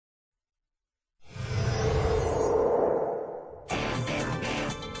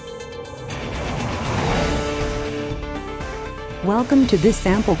Welcome to this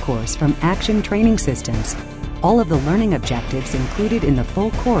sample course from Action Training Systems. All of the learning objectives included in the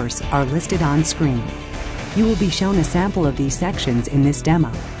full course are listed on screen. You will be shown a sample of these sections in this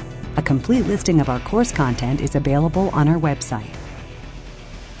demo. A complete listing of our course content is available on our website.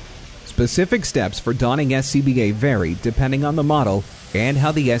 Specific steps for donning SCBA vary depending on the model and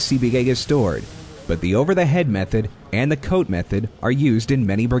how the SCBA is stored, but the over-the-head method and the coat method are used in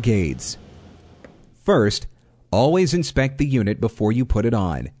many brigades. First, always inspect the unit before you put it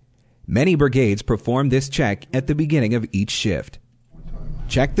on. Many brigades perform this check at the beginning of each shift.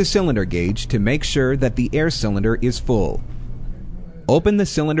 Check the cylinder gauge to make sure that the air cylinder is full. Open the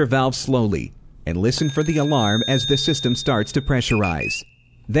cylinder valve slowly and listen for the alarm as the system starts to pressurize.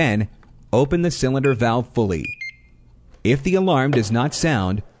 Then, open the cylinder valve fully. If the alarm does not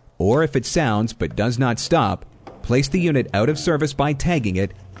sound, or if it sounds but does not stop, place the unit out of service by tagging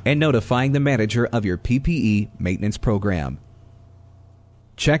it and notifying the manager of your PPE maintenance program.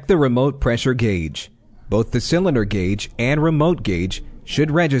 Check the remote pressure gauge. Both the cylinder gauge and remote gauge should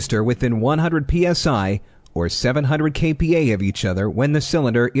register within 100 psi or 700 kPa of each other when the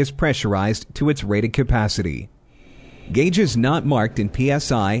cylinder is pressurized to its rated capacity. Gauges not marked in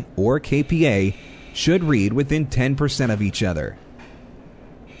psi or kPa should read within 10% of each other.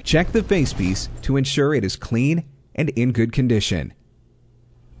 Check the facepiece to ensure it is clean and in good condition.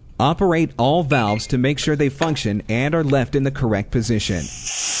 Operate all valves to make sure they function and are left in the correct position.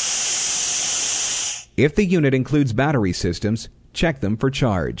 If the unit includes battery systems, check them for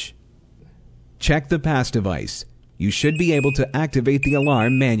charge. Check the pass device. You should be able to activate the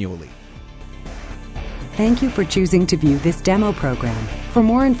alarm manually. Thank you for choosing to view this demo program. For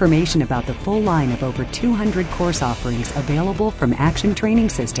more information about the full line of over 200 course offerings available from Action Training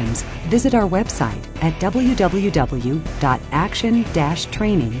Systems, visit our website at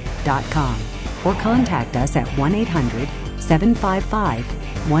www.action-training.com or contact us at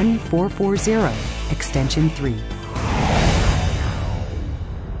 1-800-755-1440, extension 3.